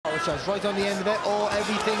choice, right on the end of it, or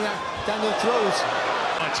everything that Daniel throws.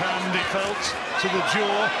 Right hand he felt to the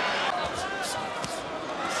jaw.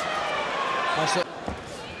 That's it.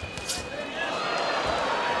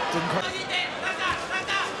 Didn't quite.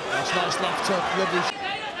 That's nice left hook, lovely.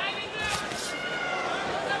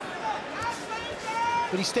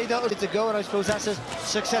 But he stayed out to go, and I suppose that's a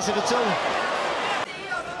success of its own.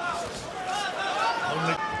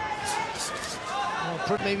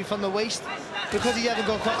 Maybe from the waist, because he hasn't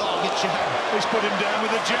gone quite. Oh, good jab. He's put him down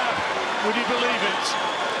with a jab. Would you believe it?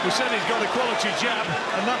 We said he's got a quality jab,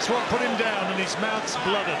 and that's what put him down, and his mouth's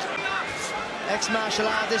blooded. Ex-martial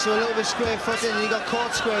artist who a little bit square-footed, and he got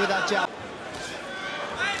caught square with that jab.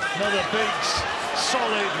 Another big,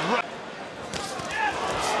 solid right.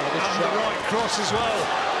 And the right cross as well.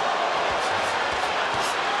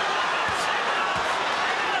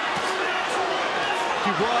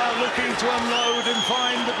 Dubois looking to unload and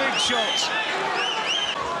find the big shot.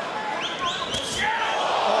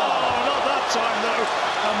 Oh, not that time though.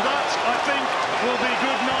 And that, I think, will be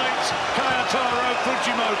good night. Kyotaro,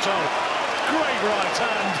 Fujimoto. Great right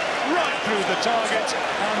hand, right through the target,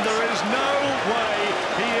 and there is no way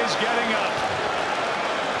he is getting up.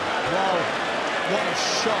 Wow, what a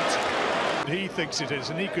shot. He thinks it is,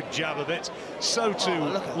 and he could jab a bit. So too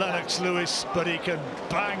Lennox Lewis, but he can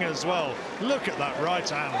bang as well. Look at that right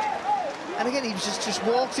hand. And again, he just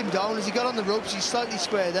walked him down as he got on the ropes. He's slightly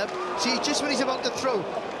squared up. See, just when he's about to throw,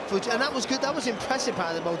 and that was good. That was impressive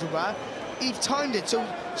part of the Dubois. He timed it, so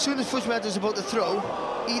as soon as Fujimoto was about to throw,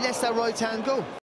 he lets that right hand go.